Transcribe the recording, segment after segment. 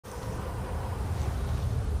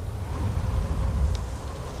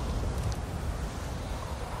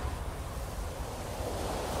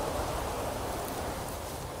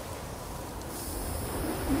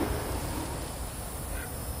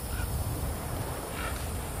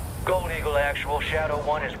Gold Eagle actual, Shadow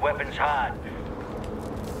 1 is weapons hot.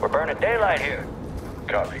 We're burning daylight here.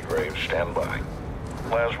 Copy, Graves. Stand by.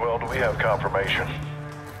 Laswell, do we have confirmation?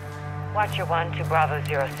 Watcher 1 to Bravo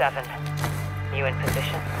 07. You in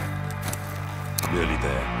position? Nearly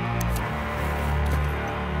there.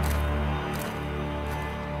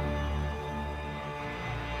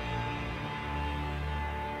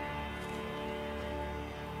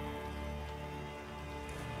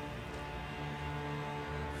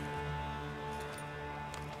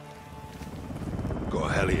 Got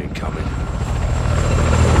a heli incoming.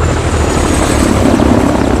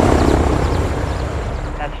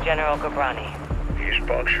 That's General Gabrani. He's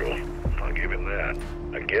punctual. I'll give him that.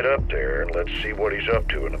 Now get up there and let's see what he's up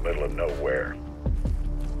to in the middle of nowhere.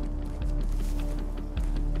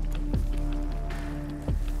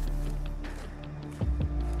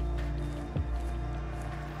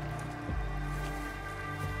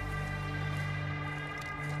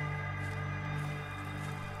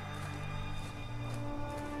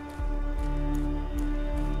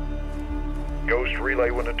 Ghost,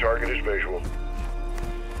 relay when the target is visual.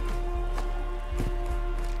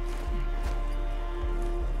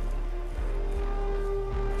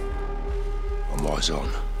 I'm eyes on.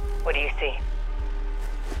 What do you see?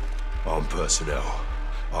 Armed personnel,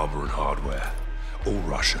 armor and hardware, all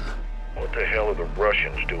Russian. What the hell are the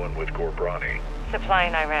Russians doing with Gabrani? Supply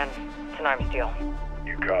in Iran. It's an arms deal.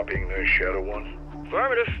 You copying this, Shadow 1?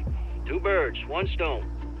 Affirmative. 2 birds, 1 stone.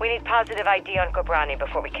 We need positive ID on Gabrani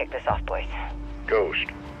before we kick this off, boys. Ghost,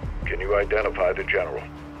 can you identify the general?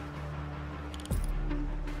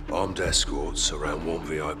 Armed escorts around one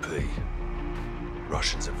VIP.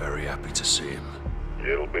 Russians are very happy to see him.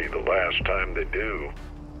 It'll be the last time they do.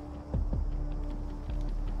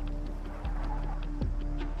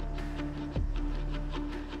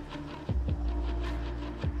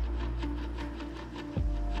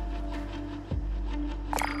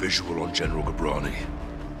 Visual on General Gabrani.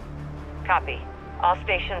 Copy. All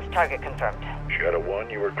stations target confirmed. Shadow 1,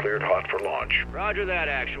 you are cleared hot for launch. Roger that,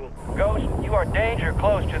 actual. Ghost, you are danger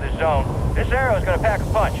close to the zone. This arrow's gonna pack a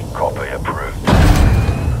punch. Copy approved.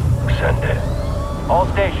 Send it. All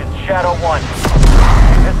stations, Shadow 1.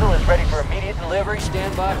 Missile is ready for immediate delivery.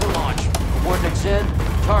 Stand by for launch. Coordinates in.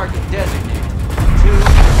 Target designated. 2,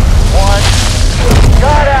 1.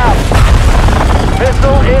 Got out!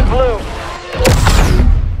 Missile in blue.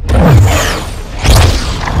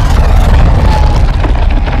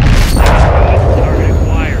 Target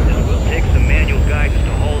acquired. This will take some manual guidance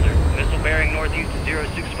to hold her. Missile bearing northeast at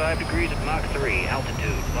 065 degrees at Mach 3.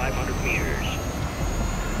 Altitude 500 meters.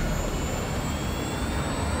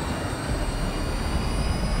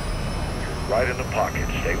 Right in the pocket.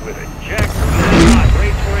 Stay with it. Check. Hot.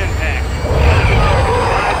 Brace for impact. Target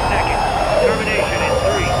 5 seconds. Termination in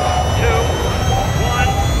 3, 2,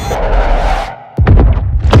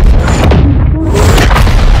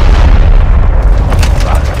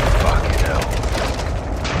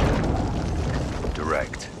 1.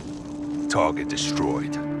 Direct. Target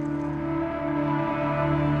destroyed.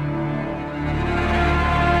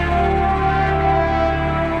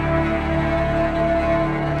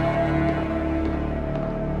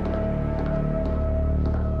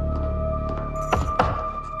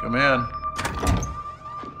 Come in.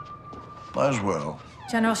 Laswell.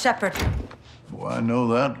 General Shepard. Oh, I know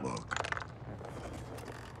that look.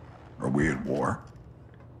 Are we at war?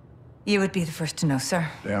 You would be the first to know, sir.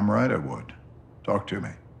 Damn right I would. Talk to me.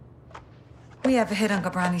 We have a hit on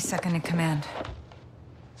Gabrani's second in command.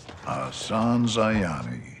 Hassan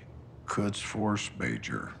Zayani, Quds Force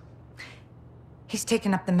Major. He's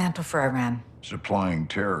taken up the mantle for Iran. Supplying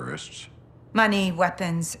terrorists. Money,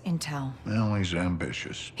 weapons, intel. Well, he's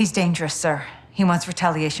ambitious. He's dangerous, sir. He wants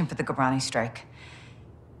retaliation for the Gabrani strike.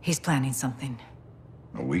 He's planning something.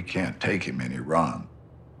 Well, we can't take him in Iran.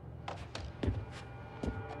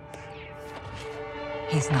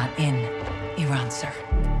 He's not in Iran, sir.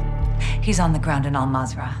 He's on the ground in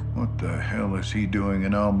Al-Mazrah. What the hell is he doing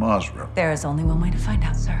in Al-Mazrah? There is only one way to find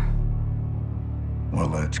out, sir. Well,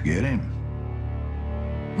 let's get him.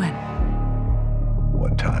 When?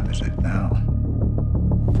 What time is it now?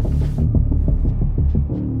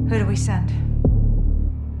 Who do we send?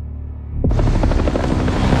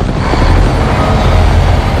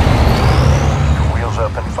 Wheels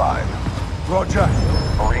up in 5. Roger.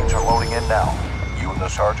 Marines are loading in now. You and the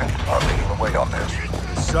sergeant are leading the way on this.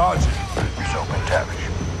 Sergeant. Yourself and Tavish.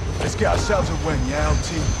 Let's get ourselves a win, yeah, old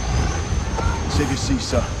team? Save your seat,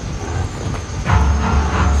 sir.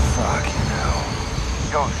 Fucking hell.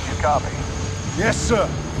 Ghost, you copy? Yes, sir.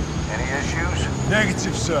 Any issues?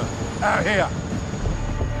 Negative, sir. Out here.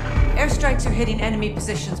 Airstrikes are hitting enemy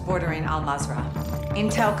positions bordering Al Mazrah.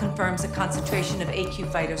 Intel confirms a concentration of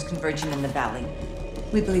AQ fighters converging in the valley.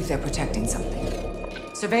 We believe they're protecting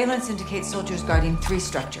something. Surveillance indicates soldiers guarding 3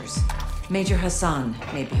 structures. Major Hassan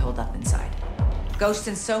may be holed up inside. Ghost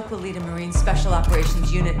and Soap will lead a Marine Special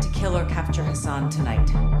Operations unit to kill or capture Hassan tonight.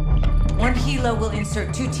 1 Helo will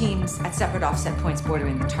insert 2 teams at separate offset points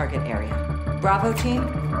bordering the target area. Bravo team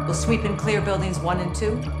will sweep and clear buildings 1 and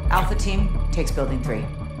 2. Alpha team takes building 3.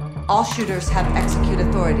 All shooters have execute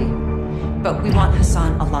authority, but we want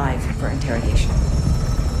Hassan alive for interrogation.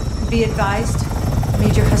 Be advised,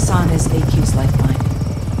 Major Hassan is AQ's lifeline.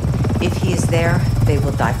 If he is there, they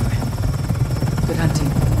will die for him. Good hunting.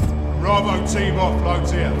 Bravo team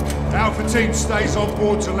offloads here. Alpha team stays on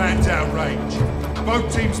board to land downrange.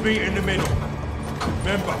 Both teams meet in the middle.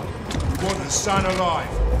 Remember, we want Hassan alive,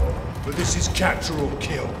 but this is capture or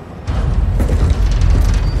kill.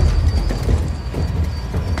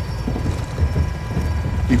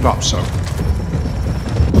 Keep up, sir.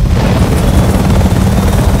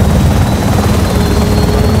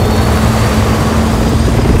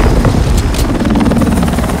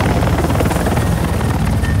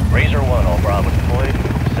 Razor 1, all Bravo deployed.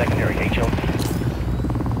 Secondary HLT.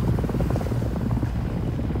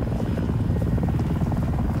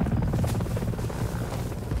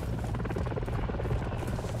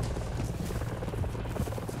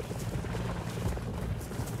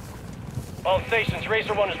 All stations,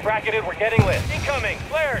 Razor 1 is bracketed, we're getting lit. Incoming!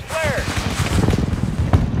 Flares! Flares!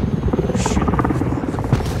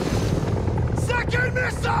 Second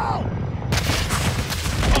missile!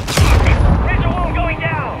 Razor 1 going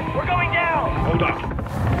down! We're going down! Hold up.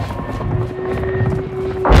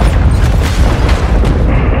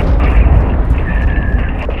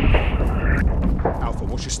 Alpha,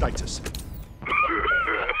 what's your status?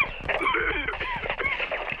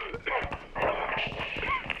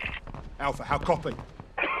 Alpha, how copy?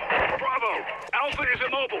 Bravo! Alpha is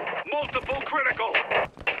immobile. Multiple critical.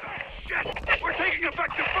 Shit! We're taking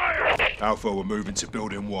effective fire! Alpha, we're moving to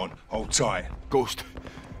building 1. Hold tight. Ghost,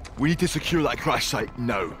 we need to secure that crash site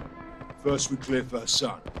now. First we clear for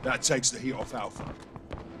Hassan. That takes the heat off Alpha.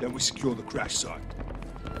 Then we secure the crash site.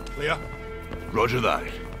 Clear? Roger that.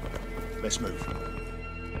 Let's move.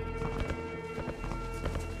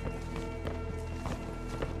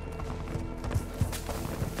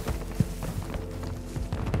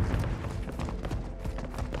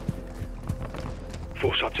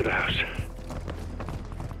 Force up to the house.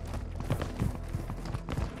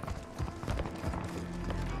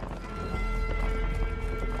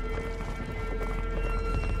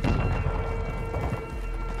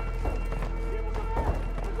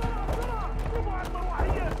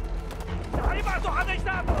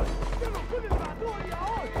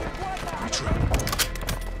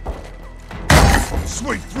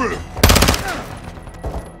 Sweep through!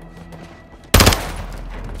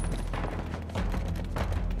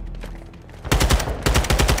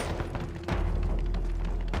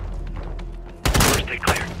 First they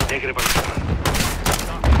clear. Negative on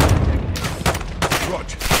the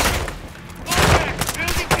Roger.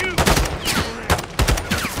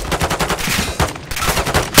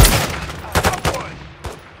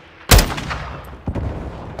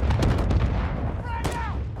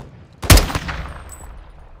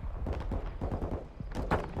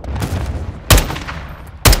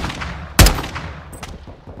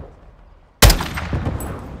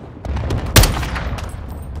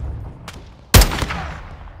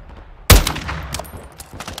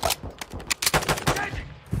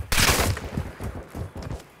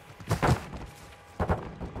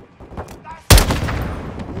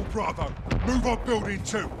 Bravo, move on building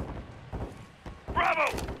 2. Bravo!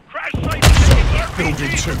 Crash site is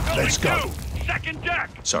Building 2, let's go. Second deck!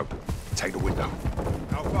 So, take the window.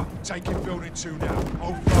 Alpha, taking building 2 now.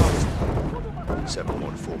 Hold fast.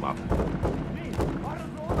 7-1, form up.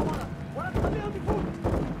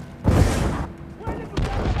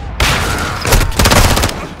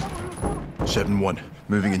 7-1,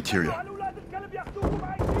 moving interior.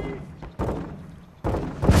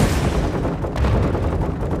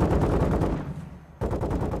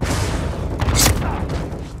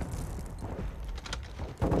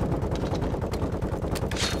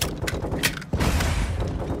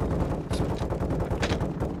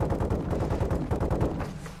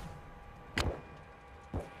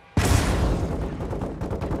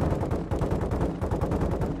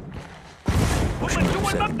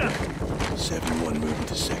 المبنى. 7-1 moving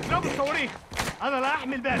to second نام deck. الصواريخ. أنا لا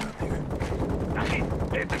أحمل بال. أخي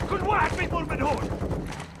كل واحد بيمر من هون.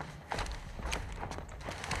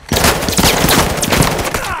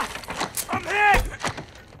 I'm hit.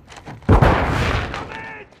 I'm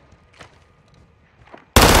in.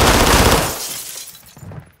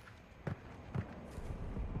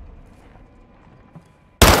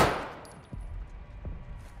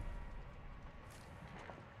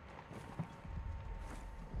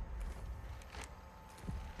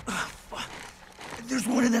 There's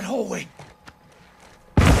one in that hallway.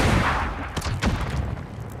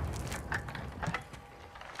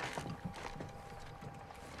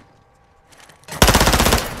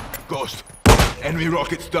 Ghost. Enemy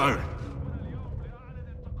rockets down.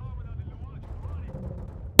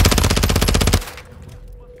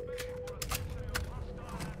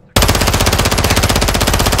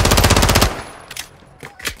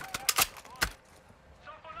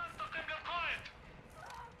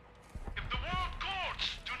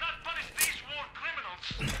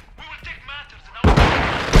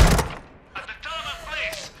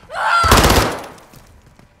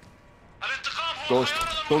 Ghost,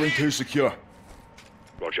 building 2 secure.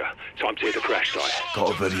 Roger. Time to hit the crash site. Got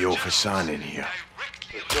a video for San in here.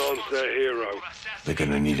 Hassan's their hero. They're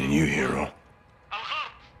gonna need a new hero.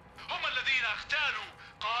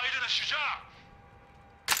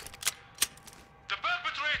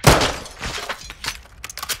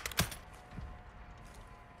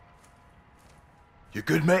 You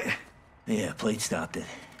good, mate? Yeah, plate stopped it.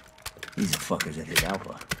 These are fuckers that hit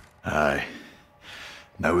Alpha. Aye.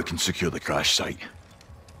 Now we can secure the crash site.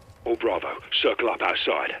 All Bravo, circle up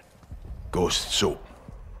outside. Ghost, so...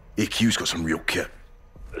 AQ's got some real kit.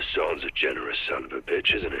 Hassan's a generous son of a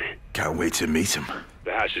bitch, isn't he? Can't wait to meet him.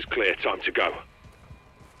 The house is clear. Time to go.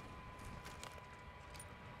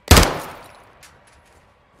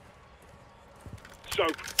 So,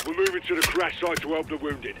 we're moving to the crash site to help the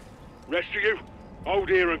wounded. Rest of you, hold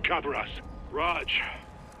here and cover us. Raj.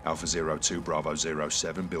 Alpha 02, Bravo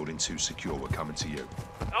 07, building 2 secure. We're coming to you.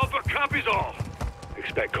 Alpha copies all.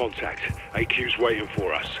 Expect contact. AQ's waiting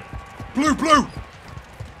for us. Blue, blue!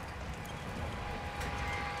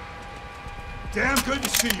 Damn good to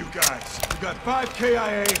see you guys. We got 5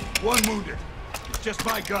 KIA, 1 wounded. It's just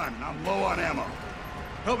my gun, and I'm low on ammo.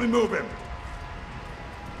 Help me move him.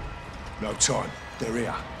 No time. They're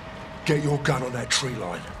here. Get your gun on that tree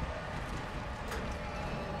line.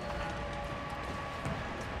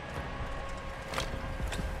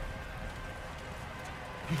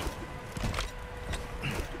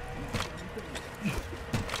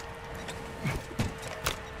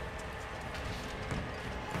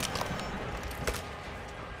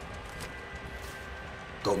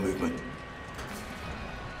 Got movement.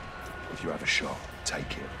 If you have a shot, take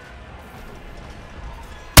it.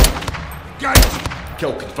 Gate!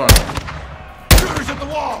 Kill confirmed. Shooters at the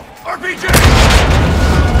wall! RPG!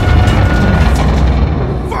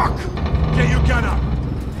 Fuck! Get your gun up!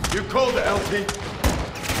 You called it, LT.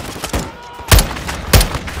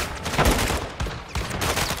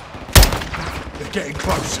 They're getting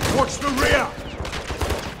close. Watch the rear!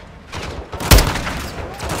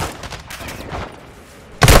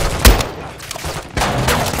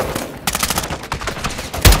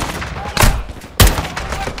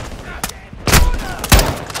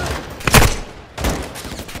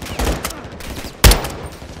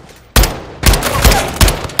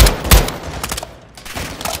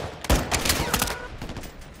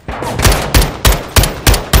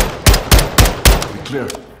 Clear.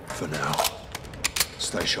 For now.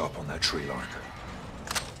 Stay sharp on that tree line.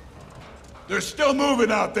 They're still moving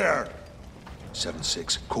out there!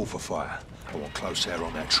 7-6, call for fire. I want close air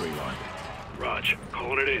on that tree line. Raj,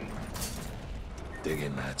 calling it in. Dig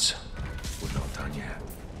in, lads. We're not done yet.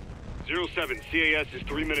 07, CAS is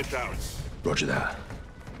 3 minutes out. Roger that.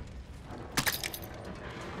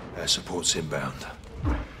 Air support's inbound.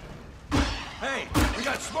 Hey, we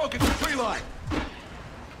got smoke at the tree line!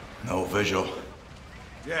 No visual.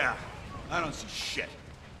 Yeah, I don't see shit.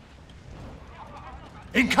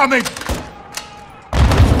 Incoming!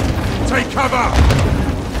 Take cover!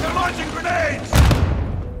 They're launching grenades!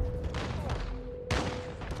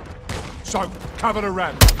 So, cover the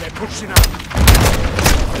ramp. They're pushing up.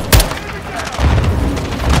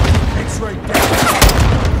 X-ray down.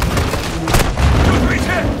 He's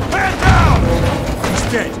hit! Man down! He's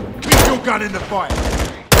dead. Keep your gun in the fight.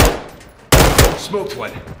 Smoked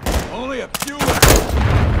one. Only a few left.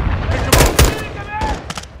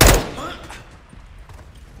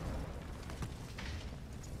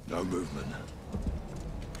 No movement.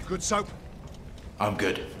 Good, Soap? I'm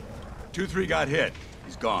good. 2-3 got hit.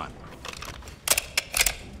 He's gone.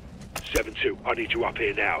 7-2, I need you up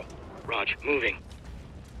here now. Raj, moving.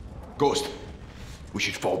 Ghost, we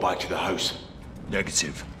should fall back to the house.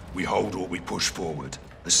 Negative. We hold or we push forward.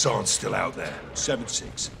 The San's still out there.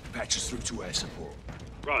 7-6. Patch us through to air support.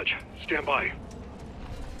 Raj, stand by.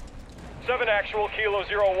 7 actual, Kilo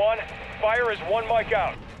 01. Fire is 1 mic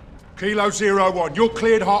out. Kilo 01, you're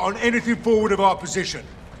cleared hot on anything forward of our position.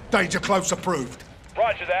 Danger close approved.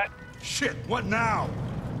 Roger that. Shit, what now?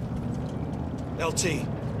 LT,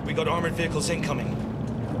 we got armored vehicles incoming.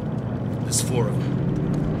 There's 4 of them.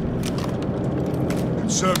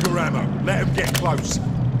 Conserve your ammo. Let them get close.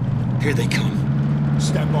 Here they come.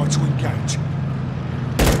 Stand by to engage.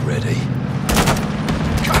 Ready?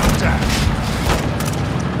 Cut them down.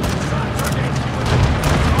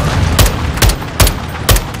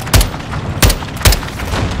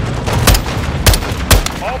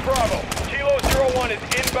 All Bravo, Kilo 01 is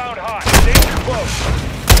inbound hot. Danger close.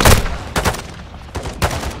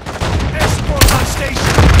 Escort on station.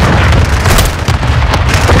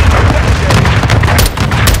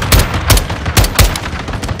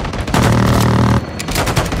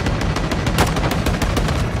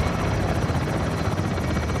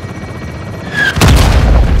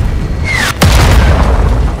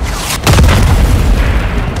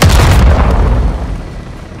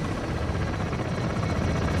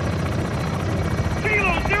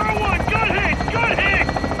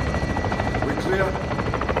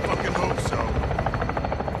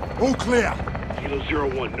 All clear. Kilo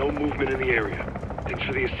 01, no movement in the area. Thanks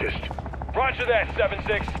for the assist. Roger that,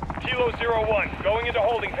 7-6. Kilo 01, going into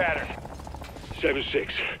holding pattern.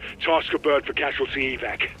 7-6, task a bird for casualty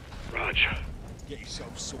evac. Raj. Get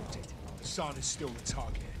yourself sorted. Hassan is still the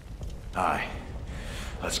target. Aye.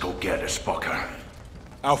 Let's go get this fucker.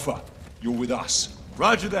 Alpha, you're with us.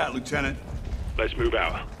 Roger that, Lieutenant. Let's move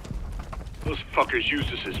out. Those fuckers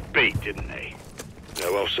used us as bait, didn't they?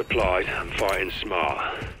 They're well supplied and fighting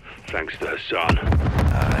smart. Thanks to Hassan.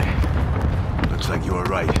 Aye. Looks like you were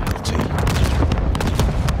right, LT.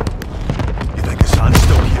 You think Hassan's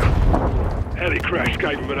still here? Heli crash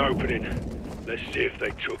gave them an opening. Let's see if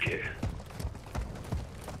they took it.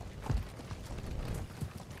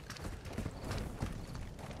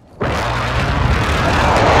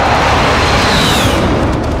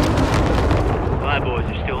 My boys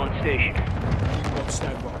are still on station. Keep on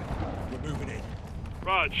standby. We're moving in.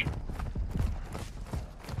 Raj.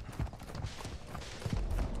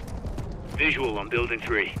 Visual on building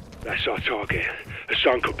 3. That's our target.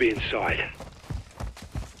 Hassan could be inside.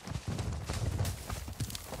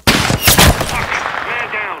 Man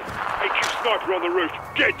down! HQ sniper on the roof.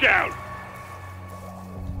 Get down!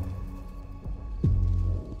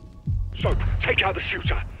 So, take out the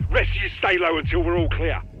shooter. Rest of you stay low until we're all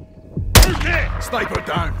clear. Who's here? Sniper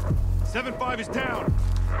down. 7-5 is down.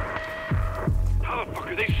 How the fuck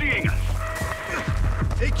are they seeing us?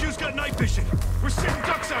 AQ's got night vision. We're sitting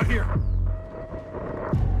ducks out here.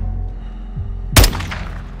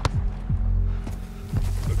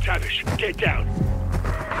 Tavish, get down.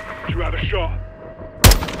 Do you have a shot?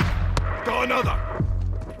 Got another.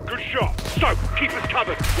 Good shot. So, keep us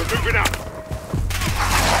covered. We're moving up.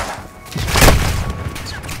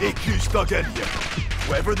 AQ stuck in here.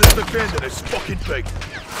 Whatever this defending is fucking big.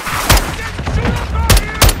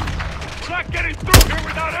 We're not getting through here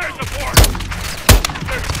without air support.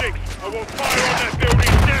 7-6, I will fire on that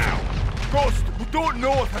building now. Ghost, we don't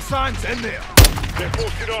know if Hassan's in there. They're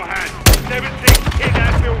forcing our hand. 7-6, hit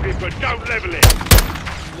that building, but don't level it.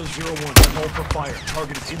 Kilo 01, call for fire.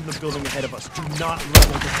 Target is in the building ahead of us. Do not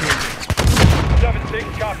level the building.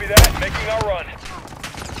 7-6, copy that. Making our run.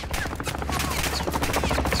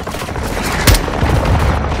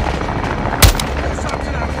 It's up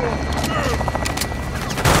to that wall. Move!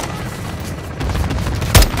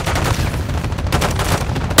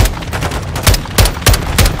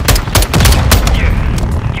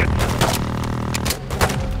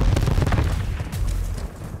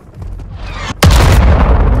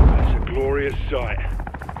 Sight.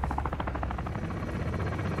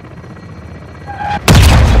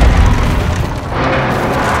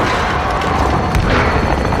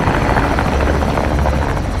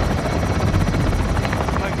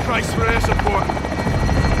 Thank Christ for air support.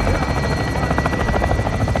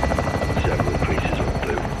 Several creases on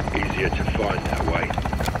blue. Easier to find that way.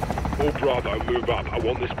 All Bravo, move up. I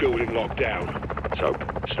want this building locked down. So,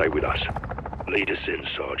 stay with us. Lead us in,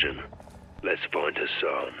 Sergeant. Let's find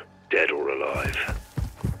Hassan. Dead or alive.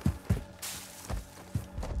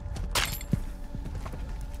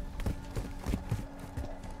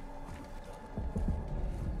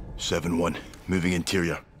 7-1, moving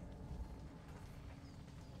interior.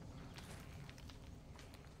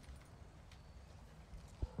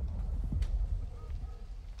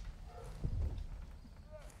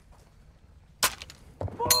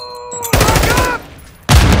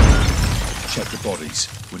 Check the bodies.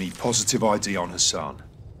 We need positive ID on Hassan.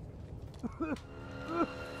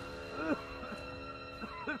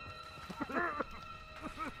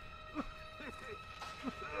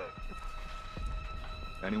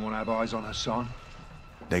 Anyone have eyes on Hassan?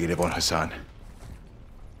 Negative on Hassan.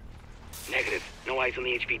 Negative. No eyes on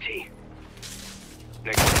the HVT.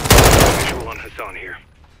 Negative. Visual on Hassan here.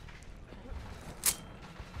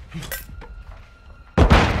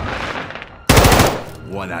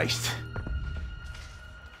 One iced.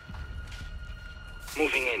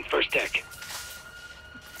 Moving in, first deck.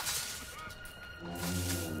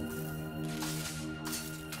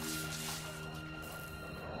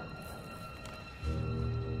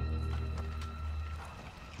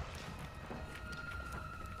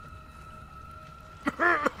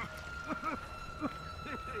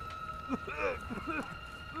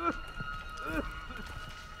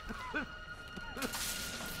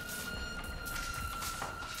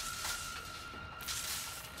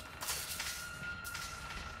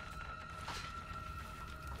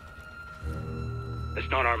 That's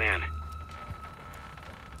not our man.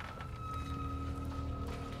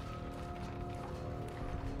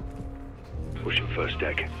 Pushing first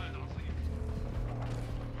deck.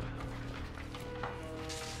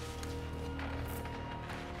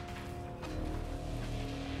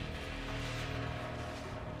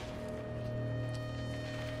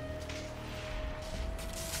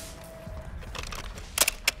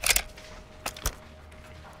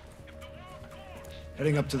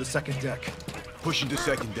 Heading up to the second deck. Pushing to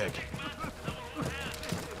second deck.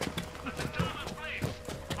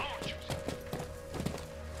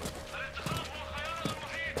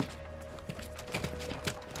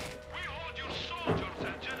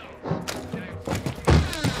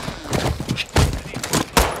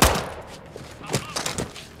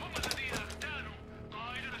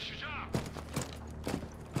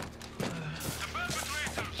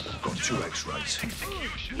 Got 2 X-rays.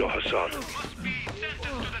 Not Hassan.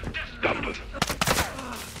 Dump him.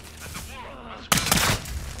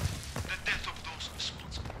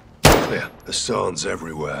 Clear. Hassan's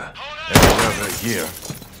everywhere. Everywhere here.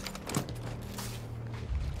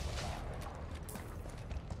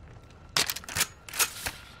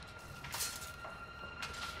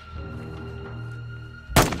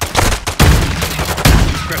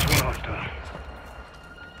 Scratch one hostile.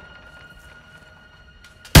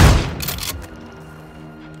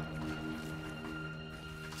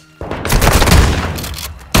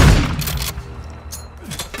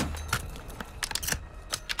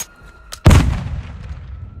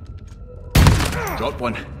 Got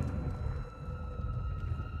one.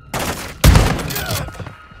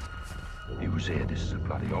 He was here. This is a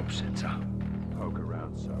bloody op center. Poke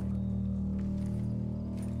around some.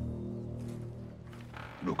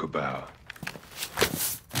 Look about.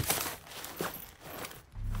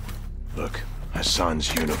 Look,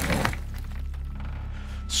 Hassan's uniform.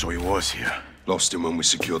 So he was here. Lost him when we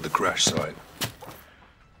secured the crash site.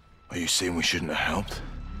 Are you saying we shouldn't have helped?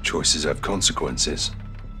 Choices have consequences.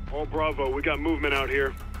 All Bravo, we got movement out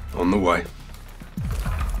here. On the way.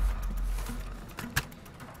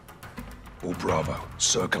 All Bravo,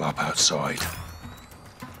 circle up outside.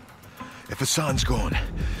 If Hassan's gone,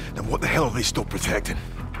 then what the hell are they still protecting?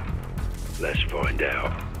 Let's find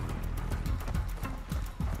out.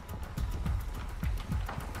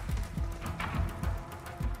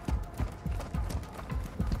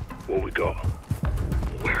 What we got?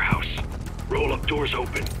 Warehouse. Roll up doors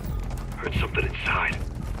open. Heard something inside.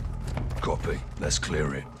 Copy. Let's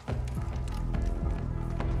clear it.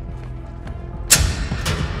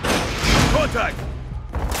 Contact!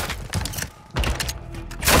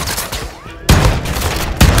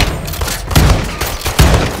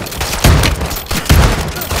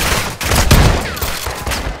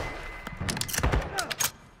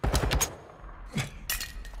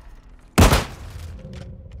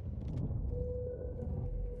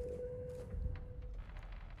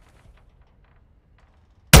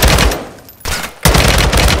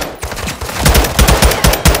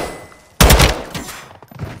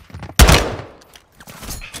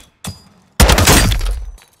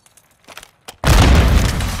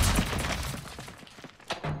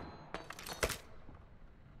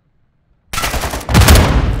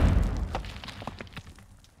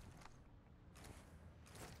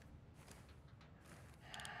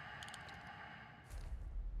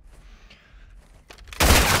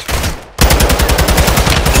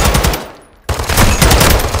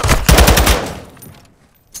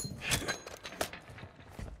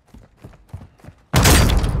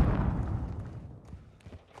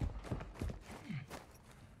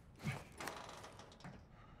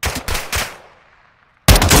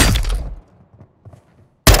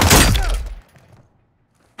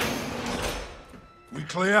 We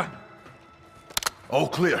clear? All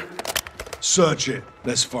clear. Search it.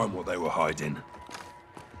 Let's find what they were hiding.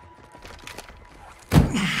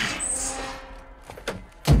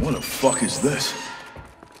 What the fuck is this?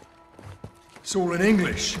 It's all in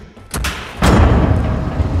English.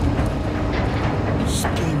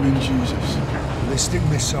 Scheming Jesus. Ballistic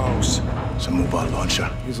missiles. It's a mobile launcher.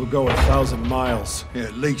 These will go 1,000 miles. Yeah,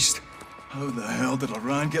 at least. How the hell did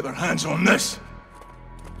Iran get their hands on this?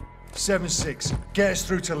 7-6, get us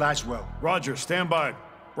through to Laswell. Roger, stand by.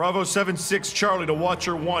 Bravo 7-6 Charlie to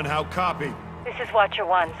Watcher 1, how copy? This is Watcher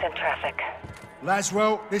 1, send traffic.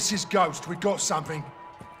 Laswell, this is Ghost. We got something.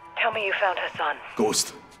 Tell me you found Hassan.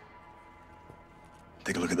 Ghost.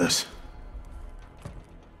 Take a look at this.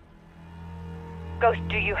 Ghost,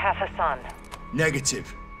 do you have Hassan?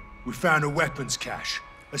 Negative. We found a weapons cache.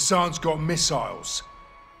 Hassan's got missiles.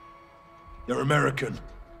 They're American.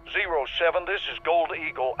 07, this is Gold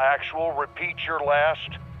Eagle. Actual, repeat your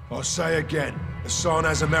last. I'll say again. Hassan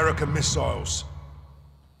has American missiles.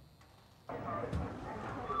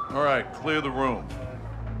 All right, clear the room.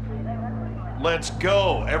 Let's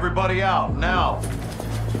go. Everybody out, now.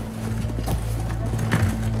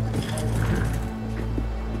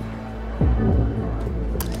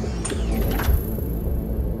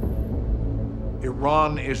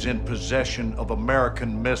 Iran is in possession of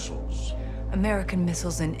American missiles. American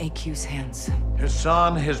missiles in AQ's hands.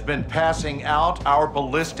 Hassan has been passing out our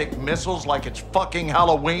ballistic missiles like it's fucking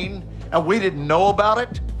Halloween, and we didn't know about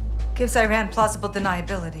it? Gives Iran plausible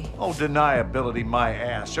deniability. Oh, deniability my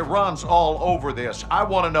ass. Iran's all over this. I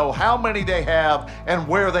want to know how many they have and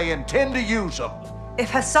where they intend to use them.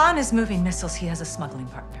 If Hassan is moving missiles, he has a smuggling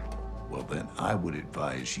partner. Well, then I would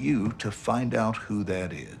advise you to find out who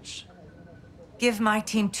that is. Give my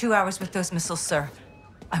team 2 hours with those missiles, sir.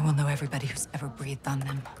 I will know everybody who's ever breathed on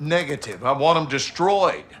them. Negative. I want them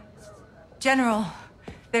destroyed. General,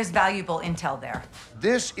 there's valuable intel there.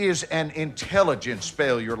 This is an intelligence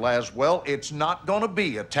failure, Laswell. It's not gonna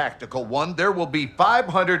be a tactical one. There will be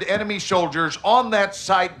 500 enemy soldiers on that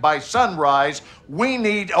site by sunrise. We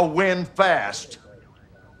need a win fast.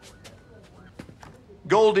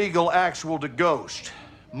 Gold Eagle actual to Ghost.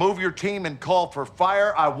 Move your team and call for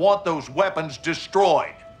fire. I want those weapons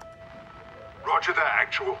destroyed. Roger that,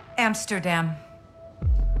 actual. Amsterdam.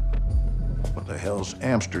 What the hell's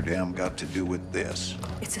Amsterdam got to do with this?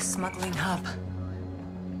 It's a smuggling hub.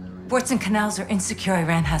 Ports and canals are insecure.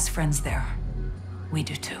 Iran has friends there. We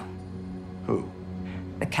do too. Who?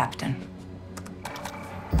 The captain.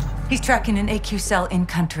 He's tracking an AQ cell in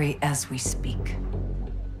country as we speak.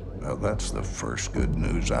 Well, that's the first good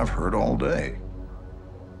news I've heard all day.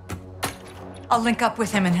 I'll link up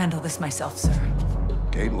with him and handle this myself, sir.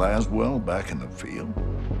 Kate Laswell back in the field?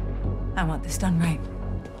 I want this done right.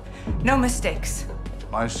 No mistakes.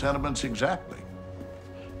 My sentiments exactly.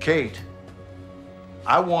 Kate,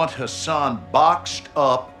 I want Hassan boxed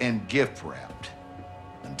up and gift wrapped.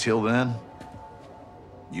 Until then,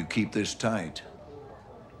 you keep this tight.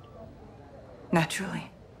 Naturally,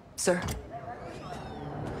 sir.